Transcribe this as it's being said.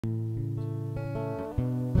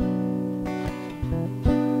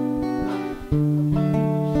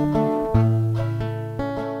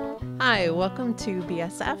Welcome to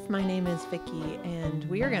BSF. My name is Vicki, and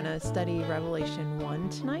we are going to study Revelation 1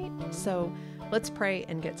 tonight. So let's pray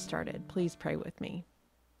and get started. Please pray with me.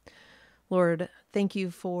 Lord, thank you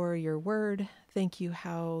for your word. Thank you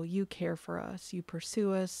how you care for us, you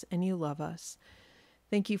pursue us, and you love us.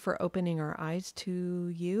 Thank you for opening our eyes to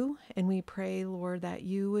you, and we pray, Lord, that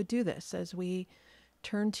you would do this as we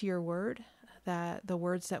turn to your word, that the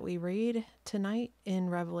words that we read tonight in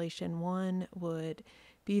Revelation 1 would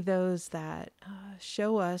be those that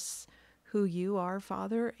show us who you are,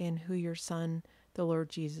 Father, and who your Son, the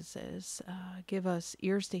Lord Jesus, is. Give us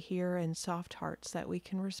ears to hear and soft hearts that we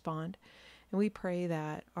can respond. And we pray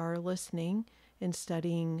that our listening and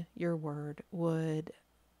studying your word would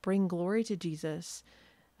bring glory to Jesus,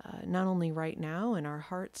 not only right now in our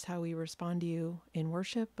hearts, how we respond to you in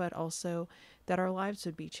worship, but also that our lives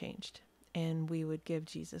would be changed and we would give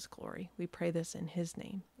Jesus glory. We pray this in his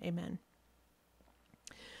name. Amen.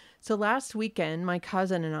 So last weekend, my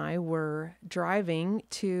cousin and I were driving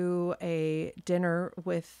to a dinner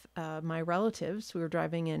with my relatives. We were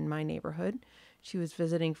driving in my neighborhood. She was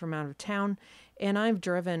visiting from out of town, and I've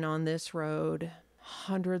driven on this road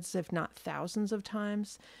hundreds, if not thousands of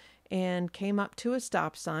times, and came up to a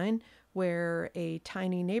stop sign where a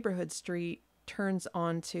tiny neighborhood street turns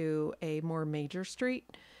onto a more major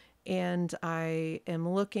street. And I am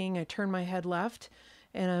looking, I turn my head left,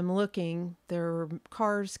 and I'm looking, there are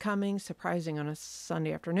cars coming, surprising on a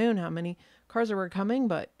Sunday afternoon how many cars were coming,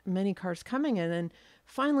 but many cars coming. And then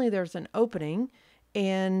finally there's an opening.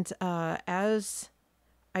 And as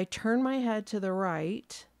I turn my head to the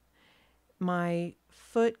right, my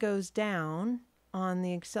foot goes down on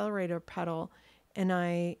the accelerator pedal. And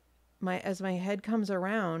as my head comes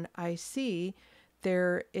around, I see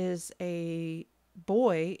there is a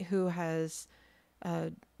boy who has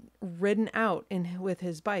ridden out with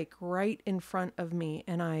his bike right in front of me,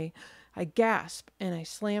 and I gasped and I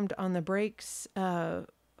slammed on the brakes.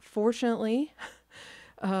 Fortunately,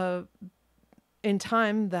 in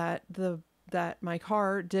time that my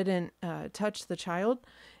car didn't touch the child,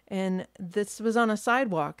 and this was on a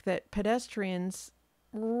sidewalk that pedestrians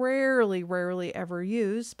rarely ever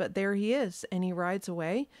use, but there he is, and he rides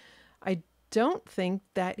away. I don't think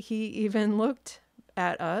that he even looked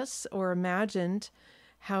at us or imagined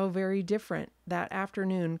how very different that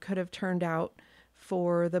afternoon could have turned out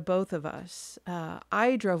for the both of us.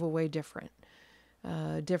 I drove away differently.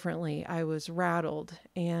 I was rattled,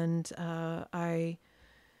 and I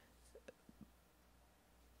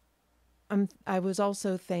was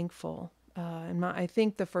also thankful. And I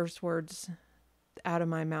think the first words out of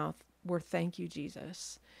my mouth were, "Thank you,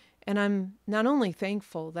 Jesus." And I'm not only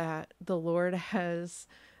thankful that the Lord has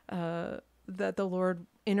that the Lord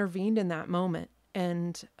intervened in that moment.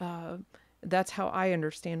 And that's how I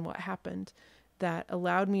understand what happened. That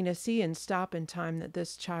allowed me to see and stop in time that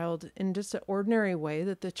this child, in just an ordinary way,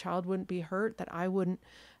 that the child wouldn't be hurt, that I wouldn't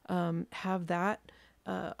have that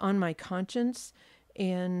on my conscience.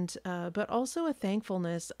 And but also a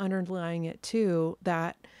thankfulness underlying it too,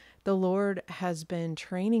 that the Lord has been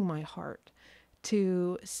training my heart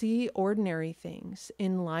to see ordinary things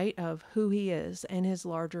in light of who he is and his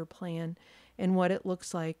larger plan and what it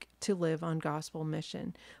looks like to live on gospel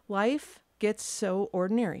mission. Life gets so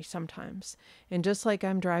ordinary sometimes. And just like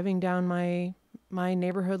I'm driving down my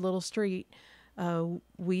neighborhood little street,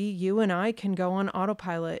 you and I can go on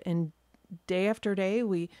autopilot, and day after day,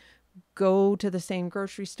 we go to the same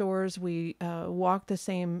grocery stores, we walk the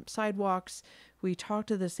same sidewalks, we talk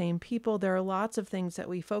to the same people. There are lots of things that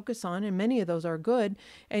we focus on, and many of those are good,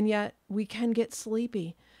 and yet we can get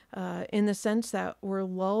sleepy in the sense that we're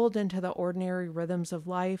lulled into the ordinary rhythms of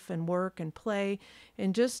life and work and play,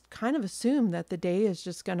 and just kind of assume that the day is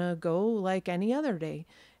just going to go like any other day,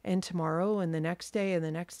 and tomorrow and the next day and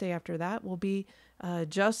the next day after that will be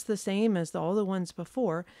just the same as all the ones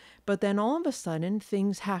before. But then all of a sudden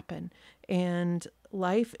things happen, and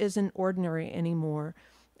life isn't ordinary anymore.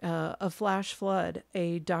 A flash flood,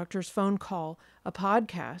 a doctor's phone call, a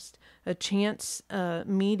podcast, a chance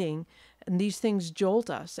meeting, and these things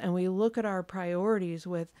jolt us, and we look at our priorities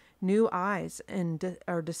with new eyes and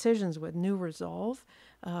our decisions with new resolve.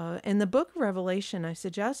 And the book of Revelation, I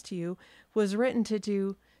suggest to you, was written to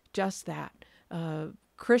do just that.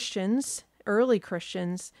 Christians, early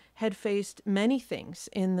Christians, had faced many things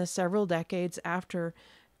in the several decades after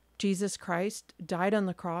Jesus Christ died on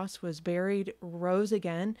the cross, was buried, rose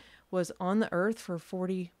again, was on the earth for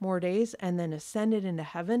 40 more days, and then ascended into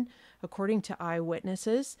heaven, according to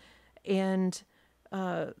eyewitnesses. And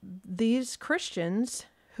these Christians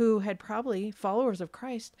who had probably, followers of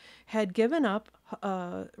Christ, had given up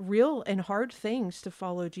real and hard things to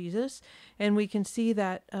follow Jesus. And we can see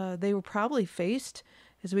that they were probably faced,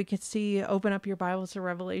 as we can see, open up your Bibles to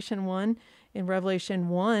Revelation 1. In Revelation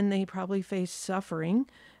 1, they probably faced suffering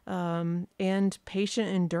and patient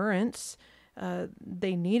endurance.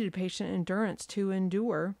 They needed patient endurance to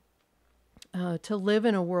endure. To live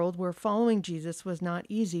in a world where following Jesus was not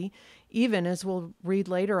easy, even as we'll read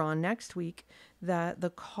later on next week, that the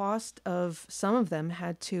cost of some of them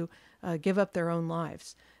had to give up their own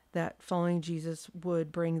lives, that following Jesus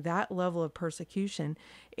would bring that level of persecution.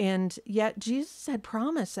 And yet Jesus had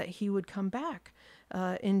promised that he would come back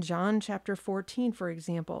in John chapter 14, for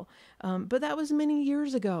example. But that was many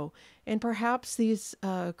years ago. And perhaps these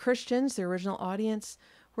Christians, the original audience,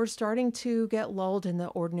 were starting to get lulled in the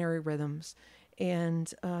ordinary rhythms.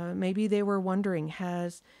 And maybe they were wondering,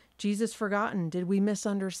 has Jesus forgotten? Did we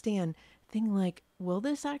misunderstand? Thing like, will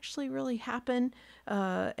this actually really happen?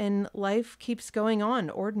 And life keeps going on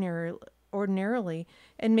ordinarily.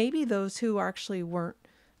 And maybe those who actually weren't,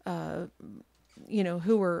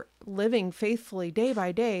 who were living faithfully day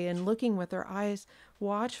by day and looking with their eyes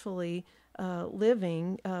watchfully,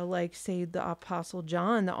 living like, say, the Apostle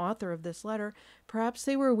John, the author of this letter, perhaps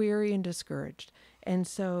they were weary and discouraged. And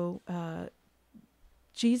so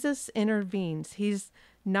Jesus intervenes. He's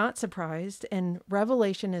not surprised. And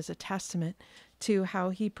Revelation is a testament to how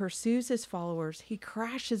he pursues his followers. He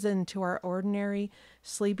crashes into our ordinary,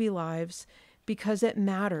 sleepy lives because it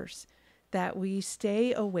matters that we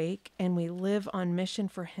stay awake and we live on mission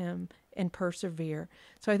for him and persevere.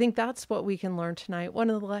 So I think that's what we can learn tonight. One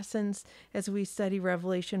of the lessons as we study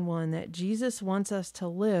Revelation 1, that Jesus wants us to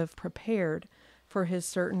live prepared for his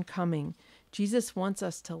certain coming. Jesus wants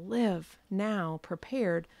us to live now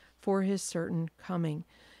prepared for his certain coming.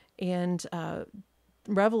 And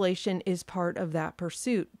Revelation is part of that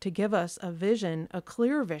pursuit to give us a vision, a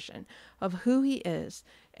clear vision of who he is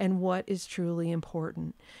and what is truly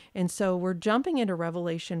important. And so we're jumping into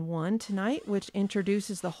Revelation 1 tonight, which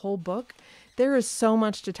introduces the whole book. There is so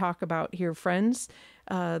much to talk about here, friends.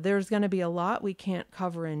 There's going to be a lot we can't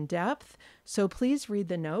cover in depth. So please read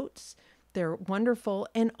the notes. They're wonderful.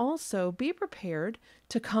 And also be prepared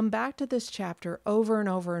to come back to this chapter over and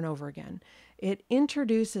over and over again. It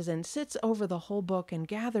introduces and sits over the whole book and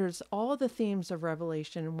gathers all the themes of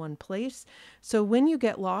Revelation in one place. So when you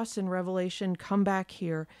get lost in Revelation, come back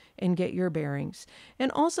here and get your bearings.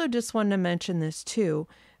 And also just wanted to mention this too,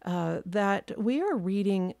 that we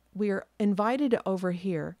are invited to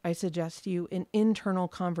overhear, I suggest to you, an internal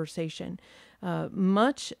conversation.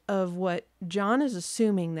 Much of what John is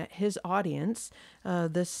assuming that his audience,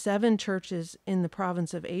 the 7 churches in the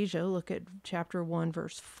province of Asia, look at chapter 1,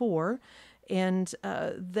 verse 4, and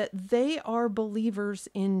that they are believers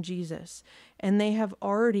in Jesus, and they have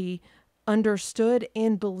already understood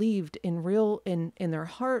and believed in their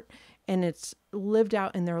heart, and it's lived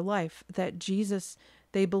out in their life that Jesus,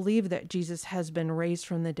 they believe that Jesus has been raised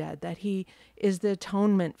from the dead, that he is the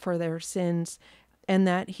atonement for their sins, and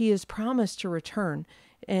that he is promised to return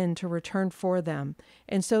and to return for them.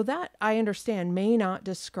 And so that, I understand, may not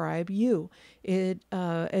describe you.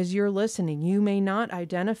 As you're listening, you may not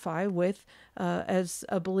identify with as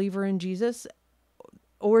a believer in Jesus,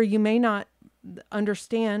 or you may not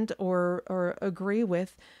understand or agree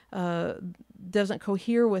with, doesn't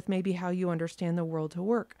cohere with maybe how you understand the world to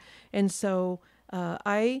work. And so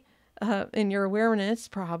in your awareness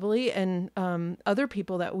probably, and other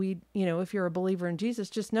people that if you're a believer in Jesus,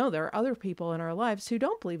 just know there are other people in our lives who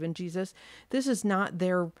don't believe in Jesus. This is not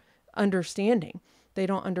their understanding. They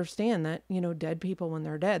don't understand that, dead people, when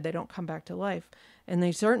they're dead, they don't come back to life. And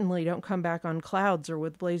they certainly don't come back on clouds or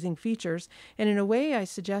with blazing features. And in a way, I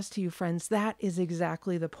suggest to you, friends, that is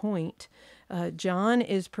exactly the point. John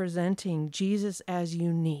is presenting Jesus as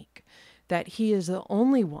unique, that he is the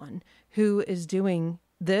only one who is doing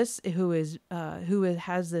this, who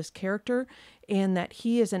has this character, and that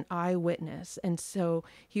he is an eyewitness. And so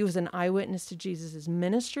he was an eyewitness to Jesus's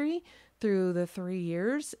ministry through the 3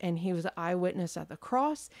 years, and he was an eyewitness at the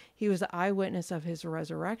cross. He was an eyewitness of his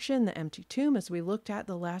resurrection, the empty tomb, as we looked at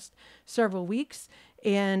the last several weeks,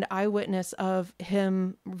 and eyewitness of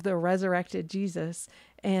him, the resurrected Jesus.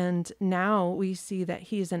 And now we see that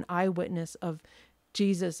he is an eyewitness of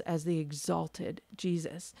Jesus as the exalted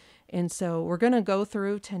Jesus. And so we're going to go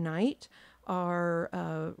through tonight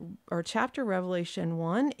our chapter Revelation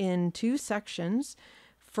 1 in 2 sections.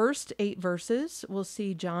 First 8 verses, we'll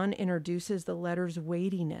see John introduces the letter's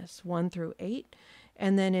weightiness, 1 through 8.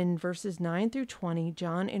 And then in verses 9 through 20,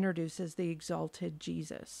 John introduces the exalted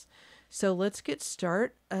Jesus. So let's get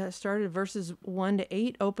started verses 1 to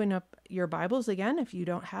 8. Open up your Bibles again if you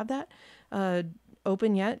don't have that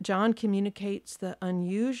open yet. John communicates the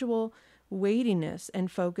unusual weightiness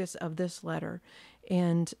and focus of this letter.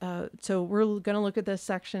 And so we're going to look at this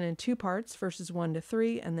section in two parts, verses 1 to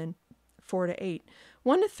 3 and then 4 to 8.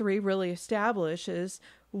 1 to 3 really establishes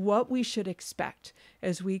what we should expect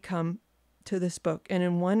as we come to this book. And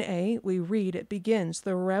in 1a, we read, it begins,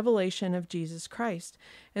 the revelation of Jesus Christ.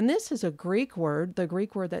 And this is a Greek word, the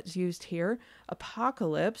Greek word that's used here,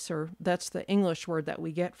 apocalypse, or that's the English word that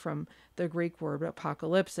we get from the Greek word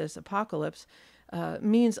apocalypsis, apocalypse,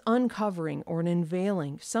 means uncovering or an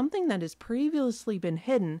unveiling. Something that has previously been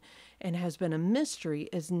hidden and has been a mystery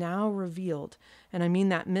is now revealed. And I mean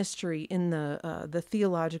that mystery in the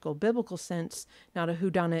theological, biblical sense, not a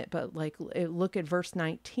whodunit, but like look at verse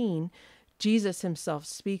 19. Jesus himself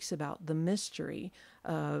speaks about the mystery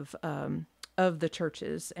of the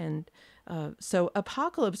churches. And so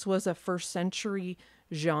apocalypse was a first century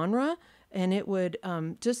genre. And it would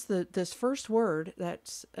this first word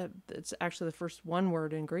it's actually the first one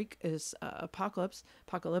word in Greek is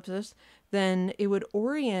apocalypsis. Then it would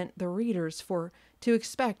orient the readers to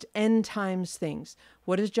expect end times things.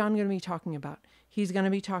 What is John going to be talking about? He's going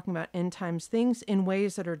to be talking about end times things in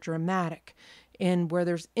ways that are dramatic, and where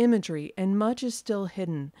there's imagery, and much is still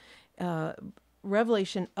hidden.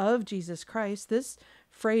 Revelation of Jesus Christ. This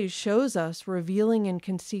phrase shows us revealing and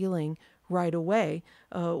concealing right away.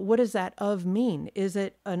 What does that of mean? Is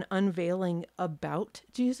it an unveiling about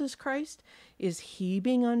Jesus Christ? Is he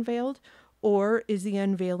being unveiled? Or is the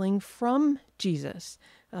unveiling from Jesus?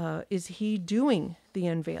 Is he doing the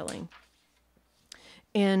unveiling?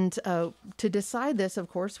 And to decide this, of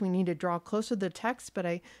course, we need to draw closer to the text, but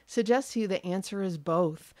I suggest to you the answer is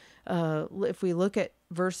both. If we look at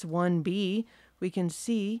verse 1b, we can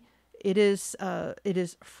see it is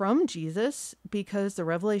from Jesus, because the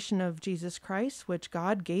revelation of Jesus Christ, which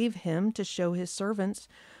God gave him to show his servants,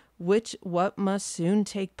 what must soon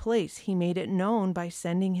take place. He made it known by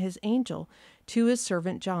sending his angel to his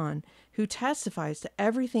servant John, who testifies to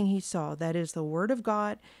everything he saw. That is the word of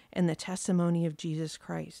God and the testimony of Jesus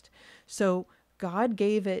Christ. So God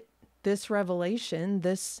gave it this revelation,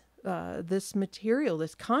 this material,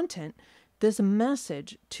 this content, this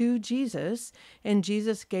message to Jesus, and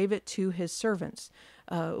Jesus gave it to his servants.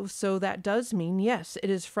 So that does mean, yes, it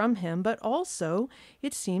is from him, but also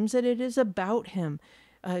it seems that it is about him.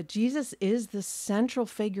 Jesus is the central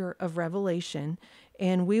figure of Revelation,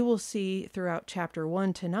 and we will see throughout chapter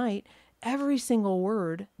 1 tonight, every single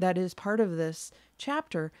word that is part of this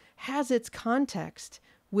chapter has its context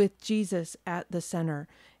with Jesus at the center.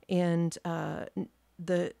 And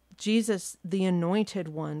Jesus, the anointed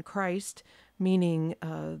one, Christ, meaning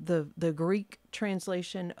the Greek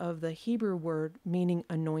translation of the Hebrew word meaning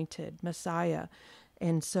anointed, Messiah.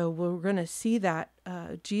 And so we're going to see that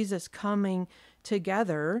Jesus coming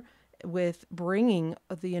together with bringing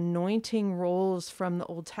the anointing roles from the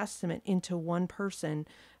Old Testament into one person,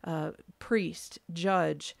 priest,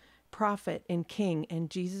 judge, prophet, and king. And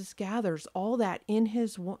Jesus gathers all that in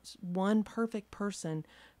his one perfect person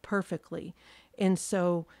perfectly. And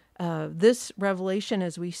so this revelation,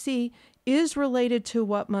 as we see, is related to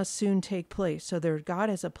what must soon take place. So God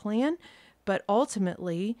has a plan, but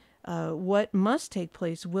ultimately what must take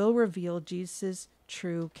place will reveal Jesus'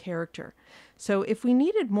 true character. So if we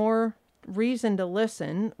needed more reason to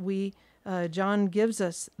listen, John gives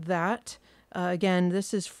us that. Again,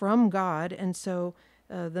 this is from God, and so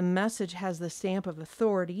the message has the stamp of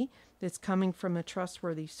authority. It's coming from a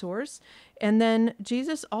trustworthy source. And then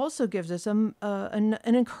Jesus also gives us an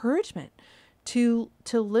encouragement to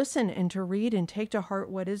listen and to read and take to heart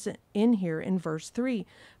what is in here in verse 3.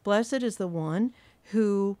 Blessed is the one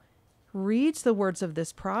who reads the words of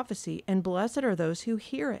this prophecy, and blessed are those who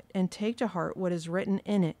hear it and take to heart what is written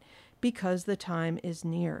in it, because the time is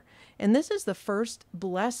near. And this is the first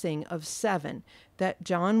blessing of 7 that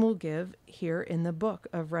John will give here in the book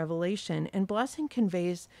of Revelation. And blessing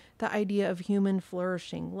conveys the idea of human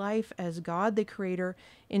flourishing, life as God the Creator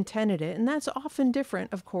intended it. And that's often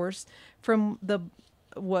different, of course, from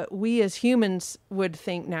what we as humans would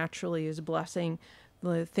think naturally is blessing.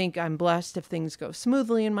 Think I'm blessed if things go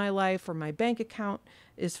smoothly in my life, or my bank account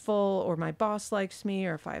is full, or my boss likes me,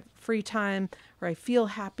 or if I have free time, or I feel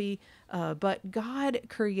happy. But God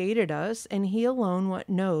created us, and he alone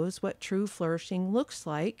knows what true flourishing looks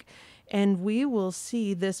like. And we will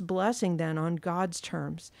see this blessing then on God's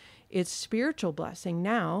terms. It's spiritual blessing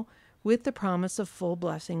now, with the promise of full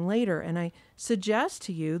blessing later. And I suggest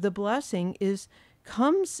to you the blessing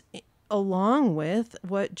comes along with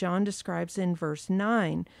what John describes in verse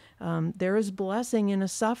 9. There is blessing in a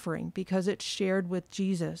suffering because it's shared with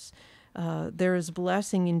Jesus. There is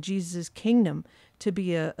blessing in Jesus' kingdom to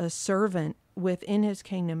be a servant within his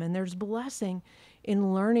kingdom. And there's blessing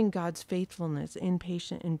in learning God's faithfulness in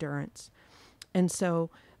patient endurance. And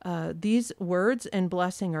so these words and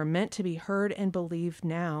blessing are meant to be heard and believed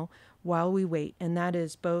now while we wait. And that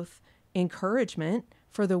is both encouragement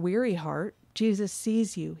for the weary heart. Jesus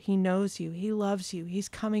sees you. He knows you. He loves you. He's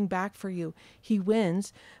coming back for you. He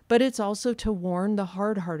wins. But it's also to warn the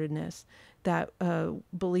hard-heartedness that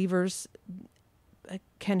believers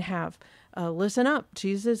can have. Listen up.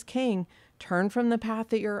 Jesus is King. Turn from the path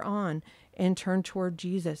that you're on and turn toward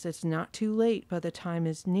Jesus. It's not too late, but the time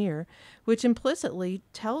is near, which implicitly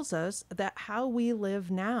tells us that how we live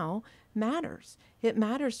now matters. It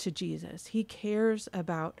matters to Jesus. He cares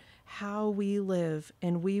about how we live,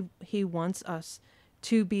 and he wants us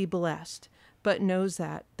to be blessed, but knows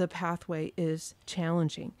that the pathway is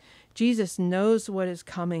challenging. Jesus knows what is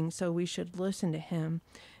coming, so we should listen to him.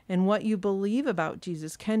 And what you believe about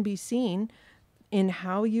Jesus can be seen in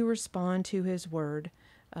how you respond to his word.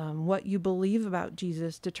 What you believe about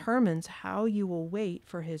Jesus determines how you will wait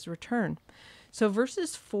for his return. So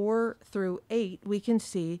verses 4 through 8, we can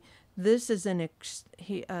see this is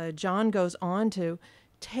John goes on to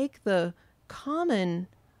take the common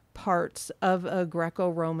parts of a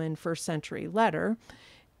Greco-Roman first century letter,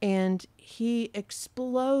 and he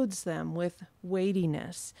explodes them with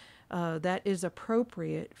weightiness that is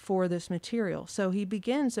appropriate for this material. So he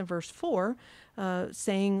begins in verse 4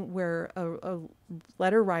 saying where a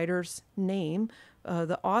letter writer's name,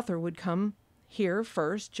 the author would come here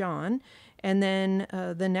first, John, and then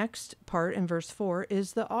the next part in verse 4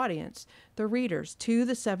 is the audience, the readers, to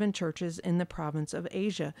the 7 churches in the province of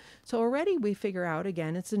Asia. So already we figure out,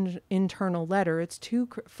 again, it's an internal letter. It's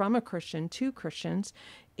from a Christian to Christians,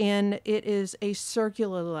 and it is a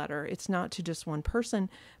circular letter. It's not to just one person,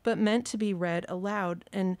 but meant to be read aloud.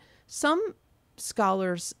 And some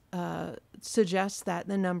scholars suggest that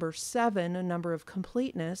the number 7, a number of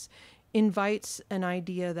completeness, invites an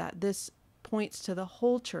idea that this points to the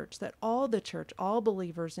whole church, that all the church, all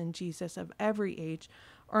believers in Jesus of every age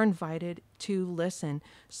are invited to listen.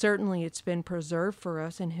 Certainly it's been preserved for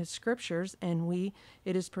us in his scriptures, and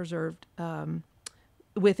it is preserved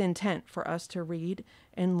with intent for us to read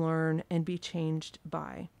and learn and be changed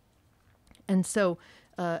by. And so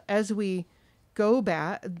as we go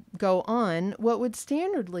on, what would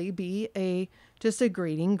standardly be just a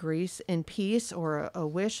greeting, grace and peace, or a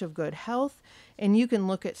wish of good health. And you can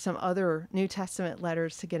look at some other New Testament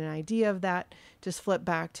letters to get an idea of that. Just flip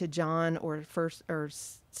back to John or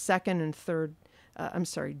second and third,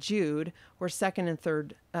 Jude, or second and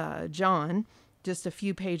third John, just a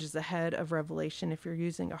few pages ahead of Revelation if you're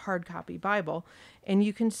using a hard copy Bible. And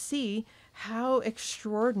you can see how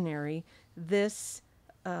extraordinary this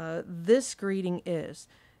greeting is.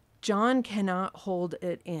 John cannot hold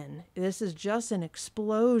it in. This is just an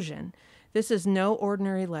explosion. This is no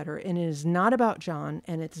ordinary letter, and it is not about John,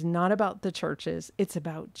 and it's not about the churches. It's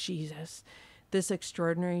about Jesus, this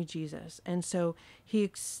extraordinary Jesus. And so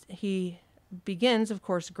he begins, of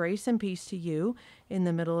course, grace and peace to you in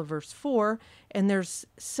the middle of verse 4, and there's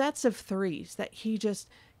sets of 3s that he just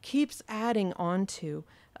keeps adding on to.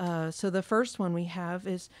 So the first one we have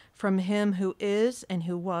is from him who is and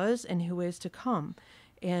who was and who is to come.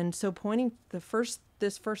 And so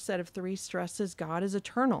this first set of 3 stresses God is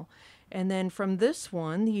eternal. And then from this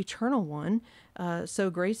one, the eternal one,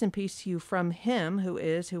 so grace and peace to you from him who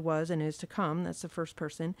is, who was, and is to come. That's the first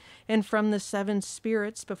person. And from the 7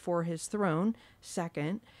 spirits before his throne,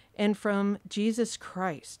 second. And from Jesus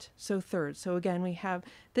Christ, so third. So again, we have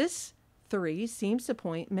this 3 seems to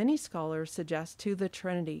point, many scholars suggest, to the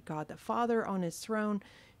Trinity, God the Father on his throne,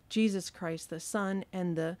 Jesus Christ the Son,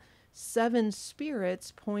 and the 7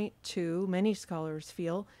 spirits point to, many scholars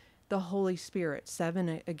feel, the Holy Spirit.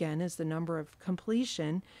 7, again, is the number of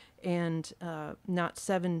completion, and not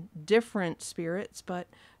 7 different spirits, but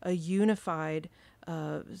a unified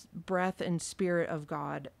breath and spirit of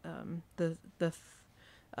God, the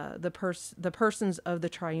persons of the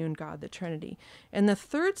triune God, the Trinity. And the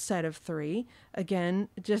third set of 3, again,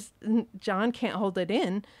 just John can't hold it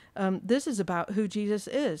in. This is about who Jesus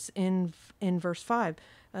is in verse 5.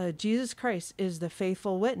 Jesus Christ is the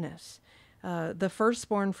faithful witness, the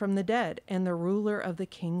firstborn from the dead, and the ruler of the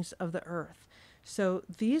kings of the earth. So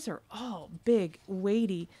these are all big,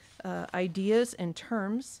 weighty ideas and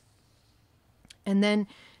terms. And then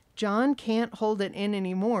John can't hold it in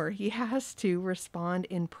anymore. He has to respond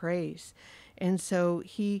in praise. And so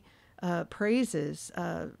he praises,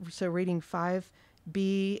 so reading 5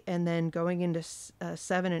 B, and then going into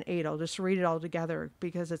 7 and 8. I'll just read it all together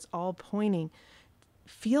because it's all pointing.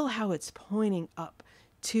 Feel how it's pointing up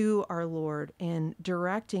to our Lord and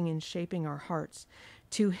directing and shaping our hearts.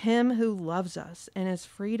 To him who loves us and has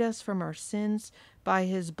freed us from our sins by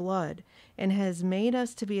his blood and has made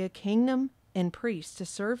us to be a kingdom and priests to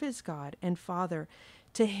serve his God and Father.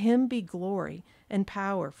 To him be glory and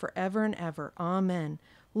power forever and ever. Amen.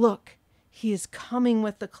 Look, he is coming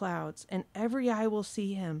with the clouds, and every eye will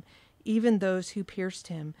see him, even those who pierced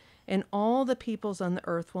him, and all the peoples on the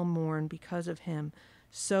earth will mourn because of him.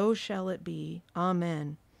 So shall it be.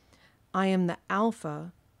 Amen. I am the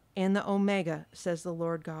Alpha and the Omega, says the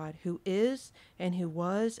Lord God, who is and who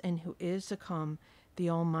was and who is to come, the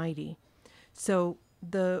Almighty. So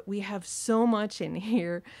we have so much in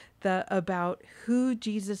here about who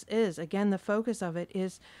Jesus is. Again, the focus of it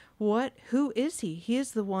is who is he? He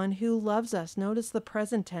is the one who loves us. Notice the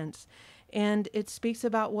present tense. And it speaks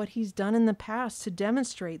about what he's done in the past to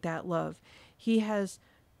demonstrate that love. He has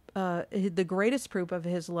the greatest proof of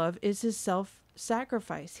his love is his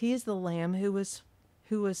self-sacrifice. He is the lamb who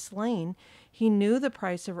was slain. He knew the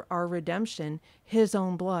price of our redemption, his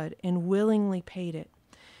own blood, and willingly paid it.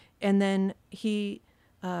 And then he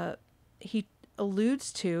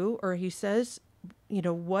alludes to, or he says,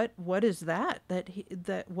 what is that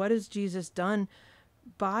what has Jesus done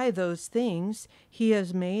by those things? He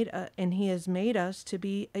has made us to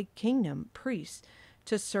be a kingdom, priests,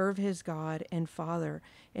 to serve his God and Father.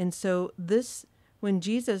 And so when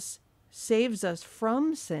Jesus saves us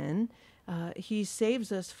from sin, he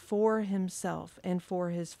saves us for himself and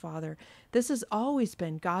for his Father. This has always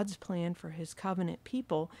been God's plan for his covenant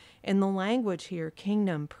people. And the language here,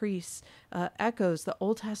 kingdom, priests, echoes the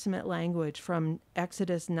Old Testament language from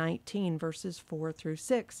Exodus 19, verses 4 through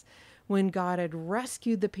 6, when God had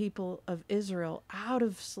rescued the people of Israel out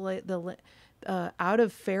of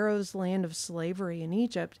Pharaoh's land of slavery in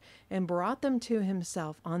Egypt and brought them to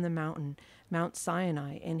himself on the mountain, Mount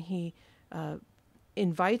Sinai. And he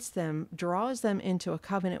invites them, draws them into a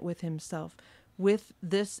covenant with himself with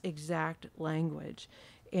this exact language.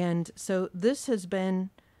 And so this has been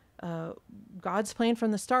God's plan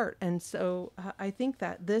from the start. And so I think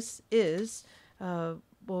that this is,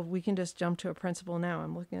 we can just jump to a principle now.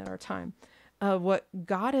 I'm looking at our time. What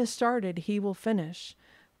God has started, he will finish.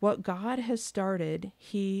 What God has started,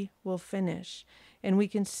 he will finish. And we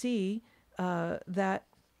can see that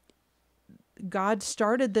God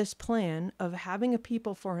started this plan of having a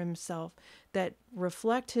people for himself that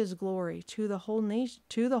reflect his glory to the whole nation,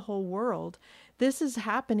 to the whole world. This is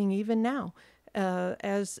happening even now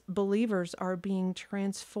as believers are being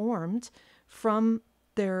transformed from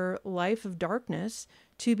their life of darkness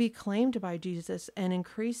to be claimed by Jesus and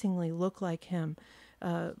increasingly look like him,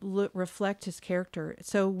 reflect his character.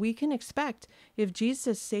 So we can expect, if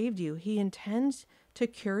Jesus saved you, he intends to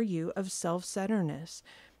cure you of self-centeredness.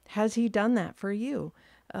 Has he done that for you?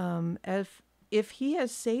 If he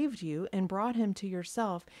has saved you and brought him to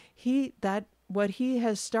yourself, what he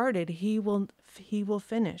has started, he will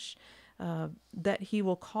finish. That he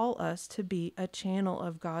will call us to be a channel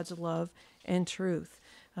of God's love and truth.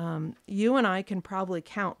 You and I can probably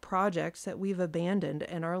count projects that we've abandoned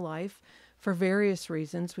in our life for various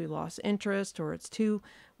reasons. We lost interest, or it's too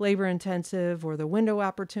labor intensive, or the window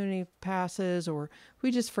opportunity passes, or we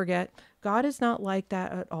just forget. God is not like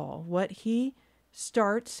that at all. What he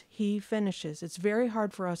starts, he finishes. It's very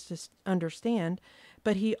hard for us to understand,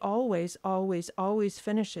 but he always, always, always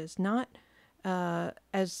finishes. Not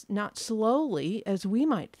slowly as we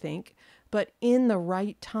might think, but in the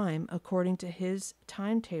right time according to his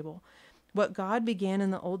timetable. What God began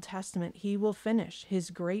in the Old Testament, he will finish.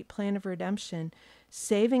 His great plan of redemption,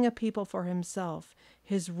 saving a people for himself,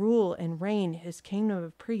 his rule and reign, his kingdom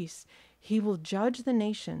of priests. He will judge the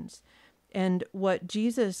nations. And what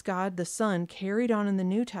Jesus, God the Son, carried on in the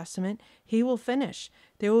New Testament, he will finish.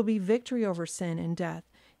 There will be victory over sin and death.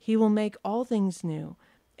 He will make all things new.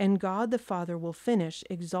 And God the Father will finish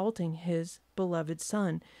exalting his beloved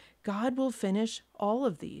Son. God will finish all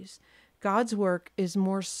of these. God's work is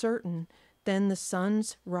more certain than the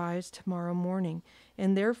sun's rise tomorrow morning.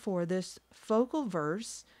 And therefore, this focal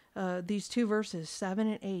verse, these two verses, 7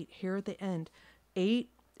 and 8, here at the end,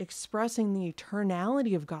 8 expressing the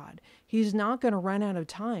eternality of God. He's not going to run out of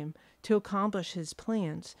time to accomplish his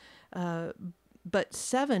plans. But verse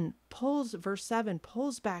 7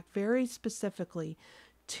 pulls back very specifically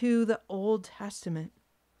to the Old Testament,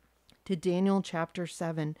 to Daniel chapter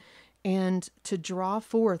 7, and to draw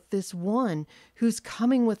forth this one who's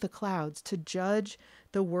coming with the clouds to judge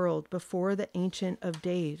the world before the Ancient of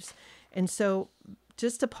Days. And so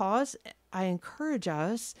just to pause, I encourage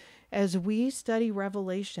us as we study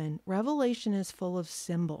Revelation. Revelation is full of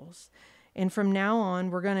symbols. And from now on,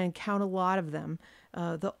 we're going to count a lot of them.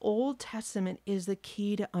 The Old Testament is the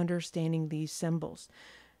key to understanding these symbols.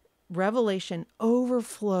 Revelation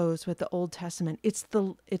overflows with the Old Testament.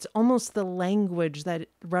 It's almost the language that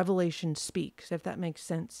Revelation speaks, if that makes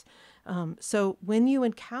sense. So when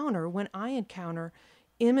I encounter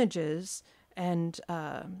images and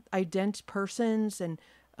persons and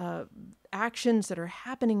actions that are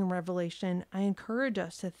happening in Revelation, I encourage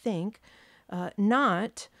us to think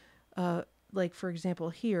not like, for example,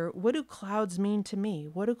 here, what do clouds mean to me?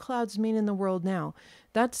 What do clouds mean in the world now?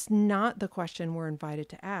 That's not the question we're invited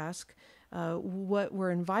to ask. What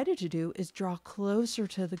we're invited to do is draw closer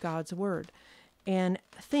to the God's word and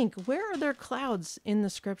think, where are there clouds in the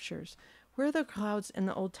scriptures? Where are the clouds in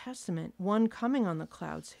the Old Testament? One coming on the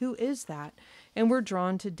clouds. Who is that? And we're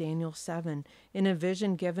drawn to Daniel 7 in a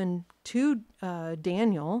vision given to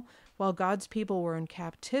Daniel. While God's people were in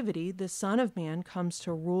captivity, the Son of Man comes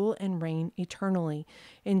to rule and reign eternally.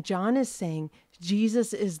 And John is saying,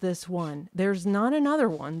 Jesus is this one. There's not another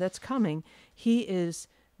one that's coming. He is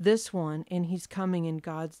this one, and he's coming in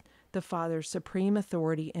God's, the Father's supreme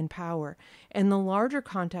authority and power. And the larger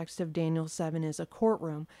context of Daniel 7 is a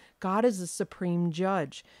courtroom. God is the supreme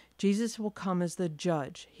judge. Jesus will come as the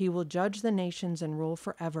judge. He will judge the nations and rule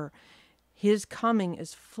forever. His coming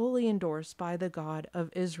is fully endorsed by the God of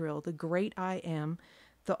Israel, the great I am,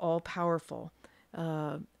 the all-powerful.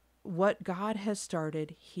 What God has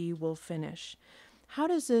started, he will finish. How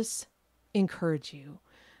does this encourage you?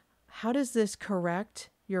 How does this correct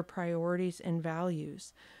your priorities and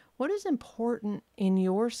values? What is important in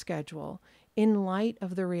your schedule in light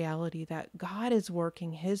of the reality that God is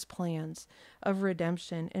working his plans of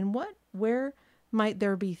redemption? And where might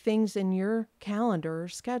there be things in your calendar or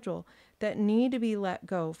schedule that need to be let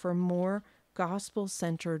go for more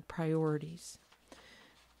gospel-centered priorities?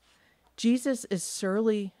 Jesus is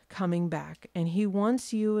surely coming back, and he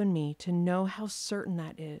wants you and me to know how certain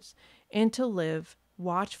that is and to live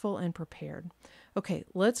watchful and prepared. Okay,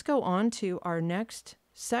 let's go on to our next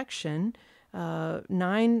section,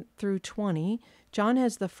 9 through 20. John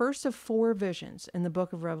has the first of 4 visions in the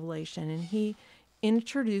book of Revelation, and he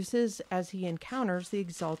introduces, as he encounters, the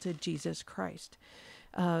exalted Jesus Christ.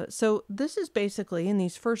 So this is basically, in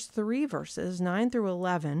these first 3 verses, 9 through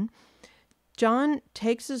 11, John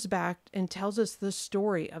takes us back and tells us the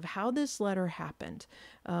story of how this letter happened.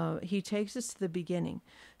 He takes us to the beginning.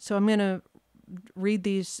 So I'm going to read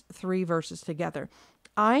these 3 verses together.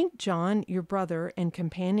 I, John, your brother and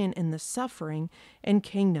companion in the suffering and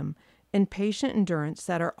kingdom and patient endurance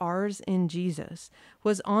that are ours in Jesus,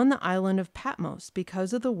 was on the island of Patmos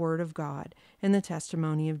because of the word of God and the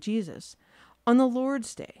testimony of Jesus. On the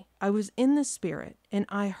Lord's day, I was in the Spirit, and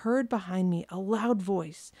I heard behind me a loud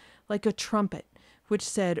voice, like a trumpet, which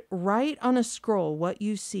said, "Write on a scroll what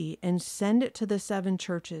you see, and send it to the 7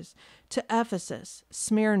 churches, to Ephesus,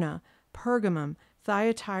 Smyrna, Pergamum,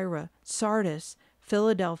 Thyatira, Sardis,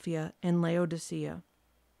 Philadelphia, and Laodicea."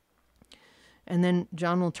 And then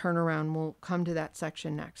John will turn around. We'll come to that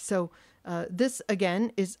section next. So this,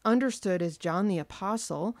 again, is understood as John the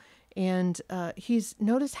Apostle. And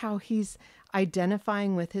notice how he's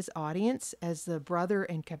identifying with his audience as the brother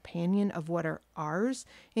and companion of what are ours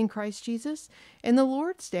in Christ Jesus. And the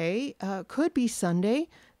Lord's Day could be Sunday,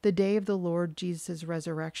 the day of the Lord Jesus'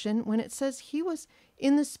 resurrection. When it says he was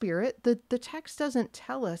in the Spirit, the text doesn't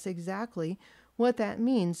tell us exactly what that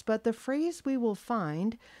means, but the phrase we will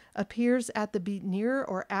find appears at near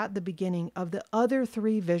or at the beginning of the other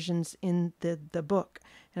 3 visions in the book.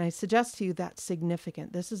 And I suggest to you that's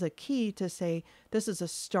significant. This is a key to say this is a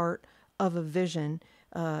start of a vision.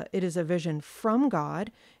 It is a vision from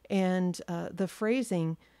God, and the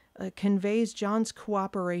phrasing conveys John's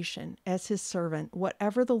cooperation as his servant.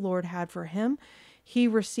 Whatever the Lord had for him, he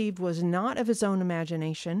received was not of his own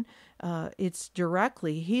imagination. It's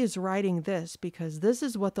directly, he is writing this because this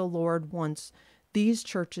is what the Lord wants these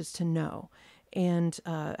churches to know, and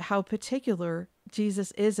how particular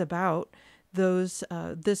Jesus is about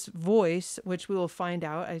this voice, which we will find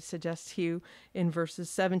out, I suggest to you, in verses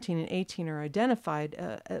 17 and 18 are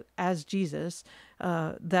identified as Jesus,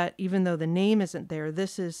 that even though the name isn't there,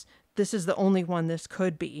 this is the only one this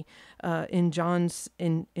could be in John's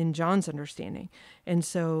understanding. And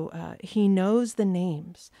so he knows the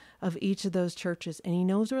names of each of those churches, and he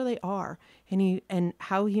knows where they are, and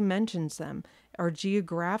how he mentions them are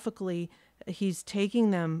geographically. He's taking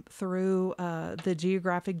them through the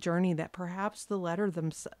geographic journey that perhaps the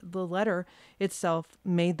letter itself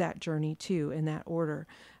made that journey too, in that order.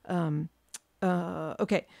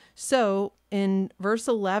 Okay, so in verse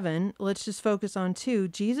 11, let's just focus on 2.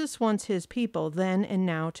 Jesus wants his people then and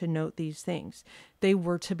now to note these things. They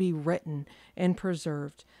were to be written and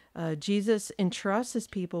preserved. Jesus entrusts his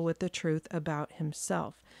people with the truth about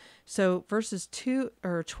himself. So verses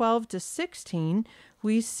 12 to 16,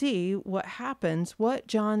 we see what happens, what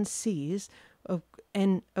John sees,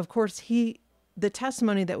 and of course the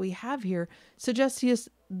testimony that we have here suggests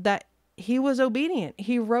that he was obedient.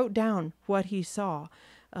 He wrote down what he saw.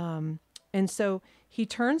 And so he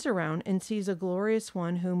turns around and sees a glorious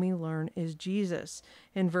one whom we learn is Jesus.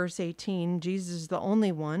 In verse 18, Jesus is the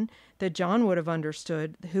only one that John would have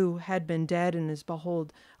understood who had been dead and is,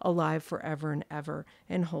 behold, alive forever and ever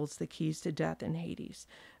and holds the keys to death and Hades.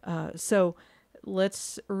 So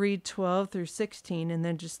let's read 12 through 16 and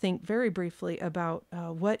then just think very briefly about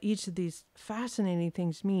what each of these fascinating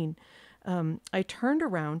things mean. I turned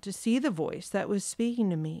around to see the voice that was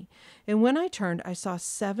speaking to me. And when I turned, I saw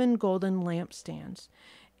 7 golden lampstands.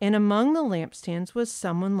 And among the lampstands was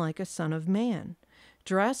someone like a son of man,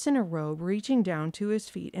 dressed in a robe reaching down to his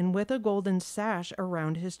feet and with a golden sash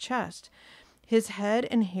around his chest. His head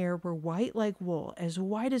and hair were white like wool, as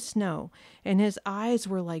white as snow, and his eyes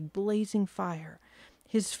were like blazing fire.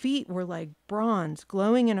 His feet were like bronze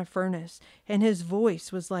glowing in a furnace, and his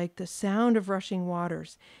voice was like the sound of rushing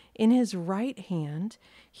waters. In his right hand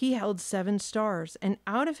he held 7 stars, and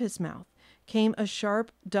out of his mouth came a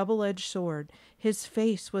sharp double-edged sword. His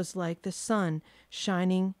face was like the sun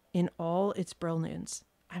shining in all its brilliance.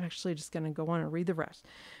 I'm actually just going to go on and read the rest.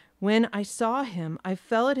 When I saw him, I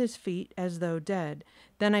fell at his feet as though dead.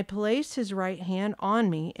 Then I placed his right hand on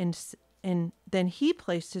me, and then he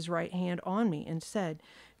placed his right hand on me and said,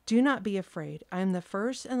 "Do not be afraid. I am the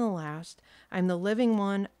first and the last. I am the living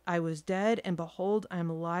one. I was dead, and behold, I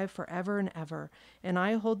am alive forever and ever, and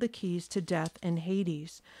I hold the keys to death and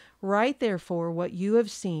Hades. Write therefore what you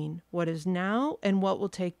have seen, what is now, and what will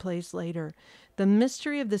take place later. The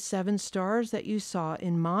mystery of the 7 stars that you saw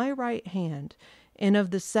in my right hand and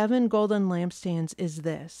of the 7 golden lampstands is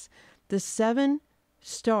this: the 7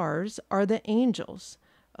 stars are the angels,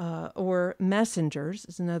 or messengers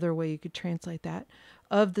is another way you could translate that,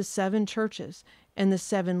 of the 7 churches, and the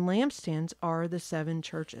 7 lampstands are the 7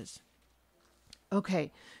 churches.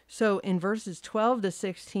 Okay, so in verses 12 to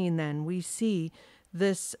 16 then, we see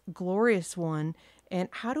this glorious one. And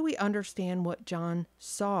how do we understand what John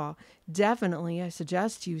saw? Definitely, I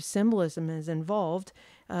suggest to you, symbolism is involved.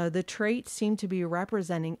 The traits seem to be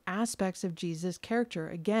representing aspects of Jesus' character.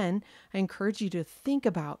 Again, I encourage you to think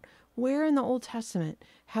about where in the Old Testament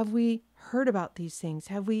have we heard about these things?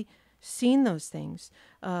 Have we seen those things?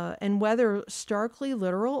 And whether starkly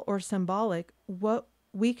literal or symbolic, what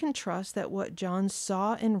we can trust that what John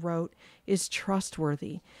saw and wrote is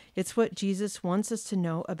trustworthy. It's what Jesus wants us to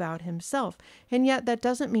know about himself. And yet that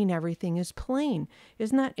doesn't mean everything is plain.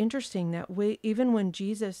 Isn't that interesting that even when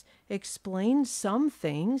Jesus explains some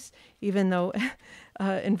things, even though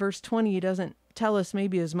in verse 20 he doesn't tell us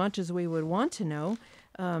maybe as much as we would want to know,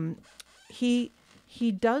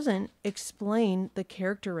 he doesn't explain the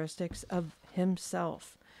characteristics of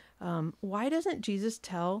himself. Why doesn't Jesus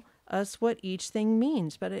tell us what each thing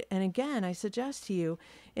means? And again, I suggest to you,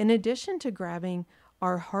 in addition to grabbing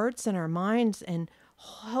our hearts and our minds and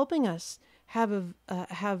helping us have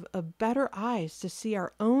a better eyes to see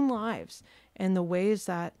our own lives and the ways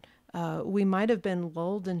that we might have been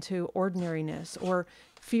lulled into ordinariness or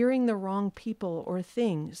fearing the wrong people or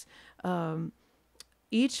things.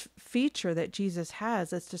 Each feature that Jesus has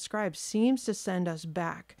that's described seems to send us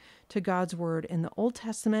back to God's word in the Old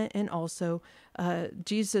Testament and also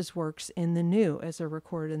Jesus' works in the New, as they're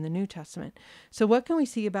recorded in the New Testament. So what can we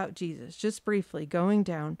see about Jesus? Just briefly, going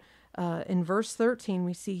down in verse 13,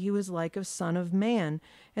 we see he was like a son of man.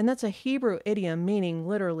 And that's a Hebrew idiom meaning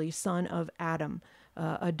literally son of Adam,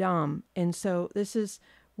 Adam. And so this is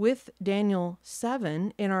with Daniel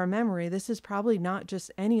 7 in our memory. This is probably not just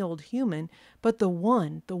any old human, but the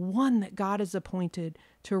one that God has appointed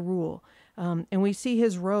to rule. And we see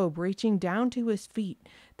his robe reaching down to his feet.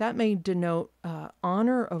 That may denote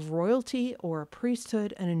honor of royalty or a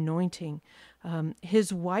priesthood, an anointing.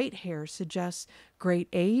 His white hair suggests great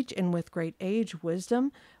age, and with great age,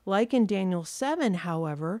 wisdom. Like in Daniel 7,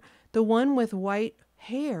 however, the one with white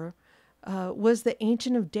hair was the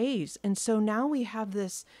Ancient of Days. And so now we have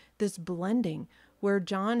this blending where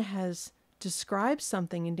John has described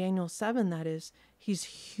something in Daniel 7 that is, he's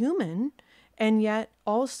human and yet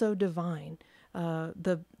also divine.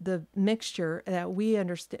 The mixture that we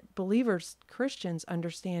understand, believers, Christians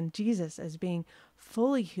understand Jesus as being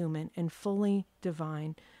fully human and fully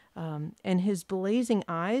divine. And his blazing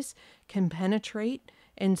eyes can penetrate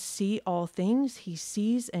and see all things. He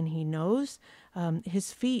sees and he knows.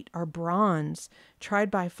 His feet are bronze, tried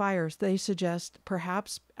by fires. They suggest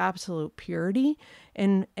perhaps absolute purity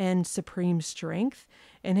and supreme strength.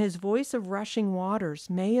 And his voice of rushing waters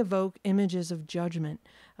may evoke images of judgment.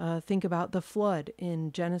 Think about the flood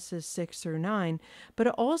in Genesis 6 through 9, but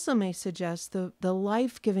it also may suggest the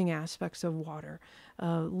life-giving aspects of water,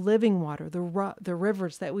 living water, the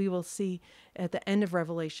rivers that we will see at the end of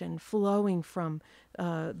Revelation flowing from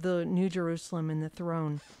the New Jerusalem and the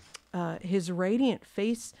throne. His radiant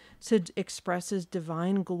face expresses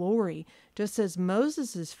divine glory, just as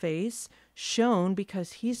Moses' face shone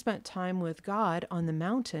because he spent time with God on the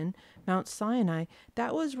mountain, Mount Sinai.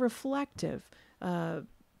 That was reflective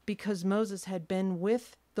because Moses had been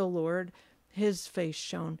with the Lord, his face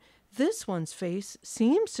shone. This one's face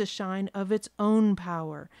seems to shine of its own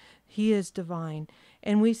power. He is divine.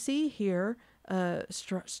 And we see here,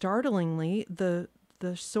 startlingly, the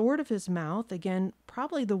sword of his mouth, again,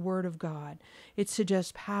 probably the word of God. It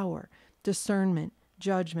suggests power, discernment,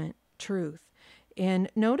 judgment, truth. And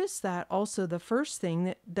notice that also the first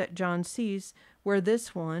thing that John sees, where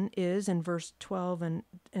this one is in verse 12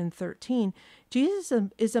 and 13, Jesus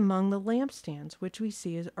is among the lampstands, which we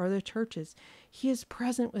see are the churches. He is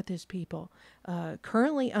present with his people,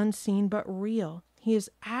 currently unseen but real. He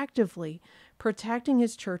is actively protecting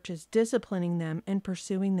his churches, disciplining them, and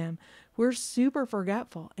pursuing them. We're super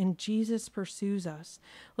forgetful, and Jesus pursues us.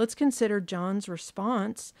 Let's consider John's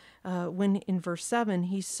response when in verse 7,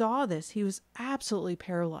 he saw this. He was absolutely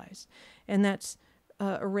paralyzed. And that's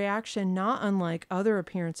a reaction not unlike other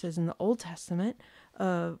appearances in the Old Testament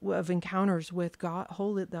of encounters with God,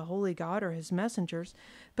 the holy God or his messengers.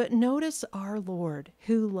 But notice our Lord,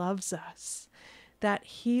 who loves us, that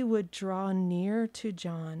he would draw near to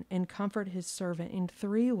John and comfort his servant in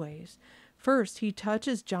three ways. First, he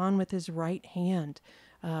touches John with his right hand.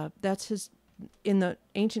 In the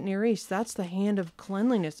ancient Near East, that's the hand of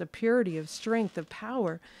cleanliness, of purity, of strength, of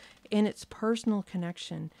power, and its personal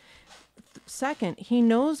connection. Second, he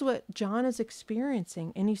knows what John is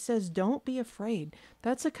experiencing, and he says, don't be afraid.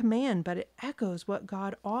 That's a command, but it echoes what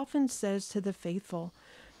God often says to the faithful.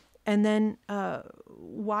 And then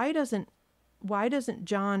why doesn't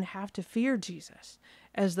John have to fear Jesus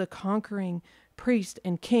as the conquering priest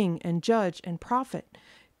and king and judge and prophet?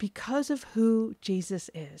 Because of who Jesus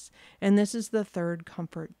is. And this is the third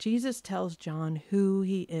comfort. Jesus tells John who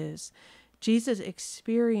he is. Jesus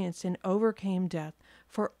experienced and overcame death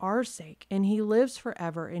for our sake, and he lives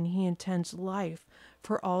forever, and he intends life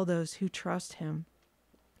for all those who trust him.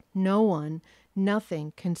 No one,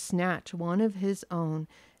 nothing can snatch one of his own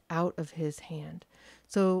out of his hand.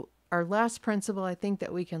 So our last principle I think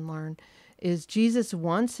that we can learn is Jesus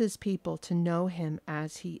wants his people to know him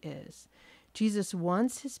as he is. Jesus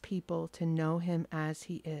wants his people to know him as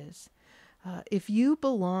he is. If you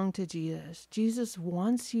belong to Jesus, Jesus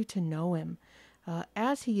wants you to know him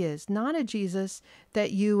as he is, not a Jesus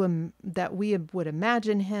that we would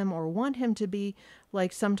imagine him or want him to be,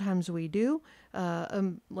 like sometimes we do,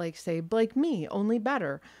 like me, only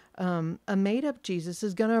better. A made-up Jesus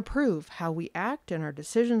is going to approve how we act and our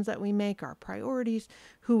decisions that we make, our priorities,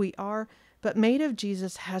 who we are. But made-up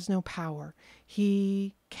Jesus has no power.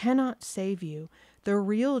 He cannot save you. The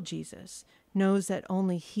real Jesus knows that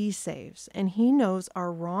only he saves, and he knows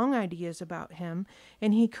our wrong ideas about him,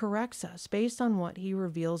 and he corrects us based on what he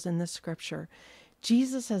reveals in the scripture.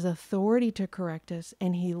 Jesus has authority to correct us,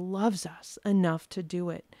 and he loves us enough to do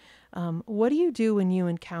it. What do you do when you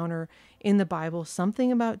encounter in the Bible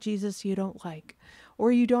something about Jesus you don't like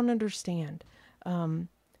or you don't understand?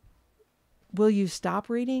 Will you stop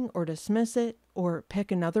reading or dismiss it or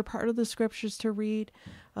pick another part of the scriptures to read?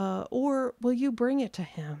 Or will you bring it to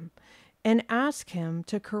him and ask him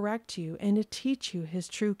to correct you and to teach you his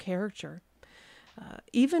true character?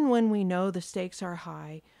 Even when we know the stakes are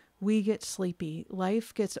high, we get sleepy,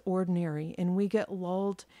 life gets ordinary, and we get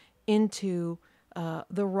lulled into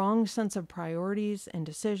the wrong sense of priorities and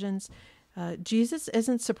decisions. Jesus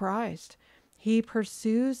isn't surprised. He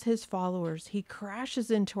pursues his followers. He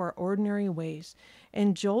crashes into our ordinary ways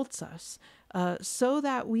and jolts us so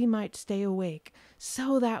that we might stay awake,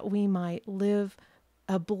 so that we might live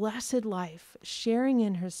a blessed life, sharing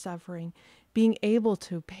in his suffering, being able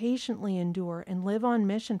to patiently endure and live on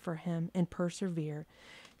mission for him and persevere.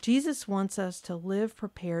 Jesus wants us to live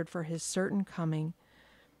prepared for his certain coming.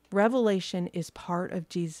 Revelation is part of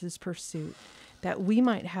Jesus' pursuit, that we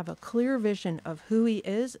might have a clear vision of who he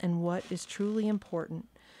is and what is truly important.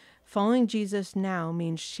 Following Jesus now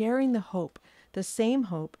means sharing the hope, the same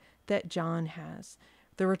hope that John has.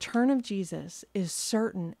 The return of Jesus is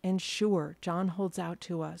certain and sure, John holds out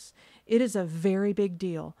to us. It is a very big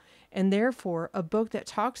deal. And therefore, a book that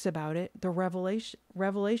talks about it, the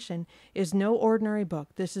Revelation, is no ordinary book.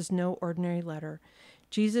 This is no ordinary letter.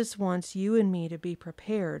 Jesus wants you and me to be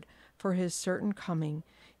prepared for his certain coming.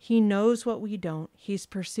 He knows what we don't. He's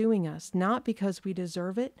pursuing us, not because we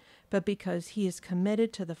deserve it, but because he is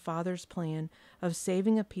committed to the Father's plan of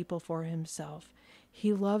saving a people for himself.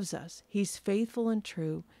 He loves us. He's faithful and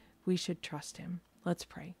true. We should trust him. Let's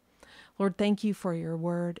pray. Lord, thank you for your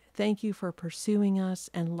word. Thank you for pursuing us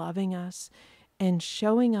and loving us and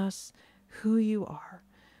showing us who you are.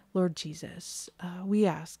 Lord Jesus, we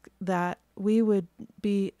ask that we would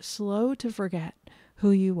be slow to forget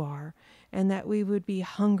who you are, and that we would be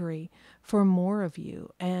hungry for more of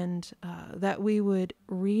you, and that we would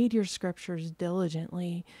read your scriptures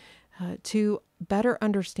diligently to better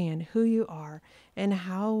understand who you are and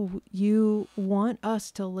how you want us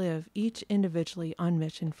to live each individually on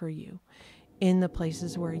mission for you in the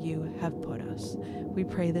places where you have put us. We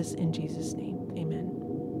pray this in Jesus' name. Amen.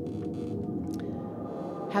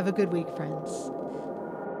 Have a good week, friends.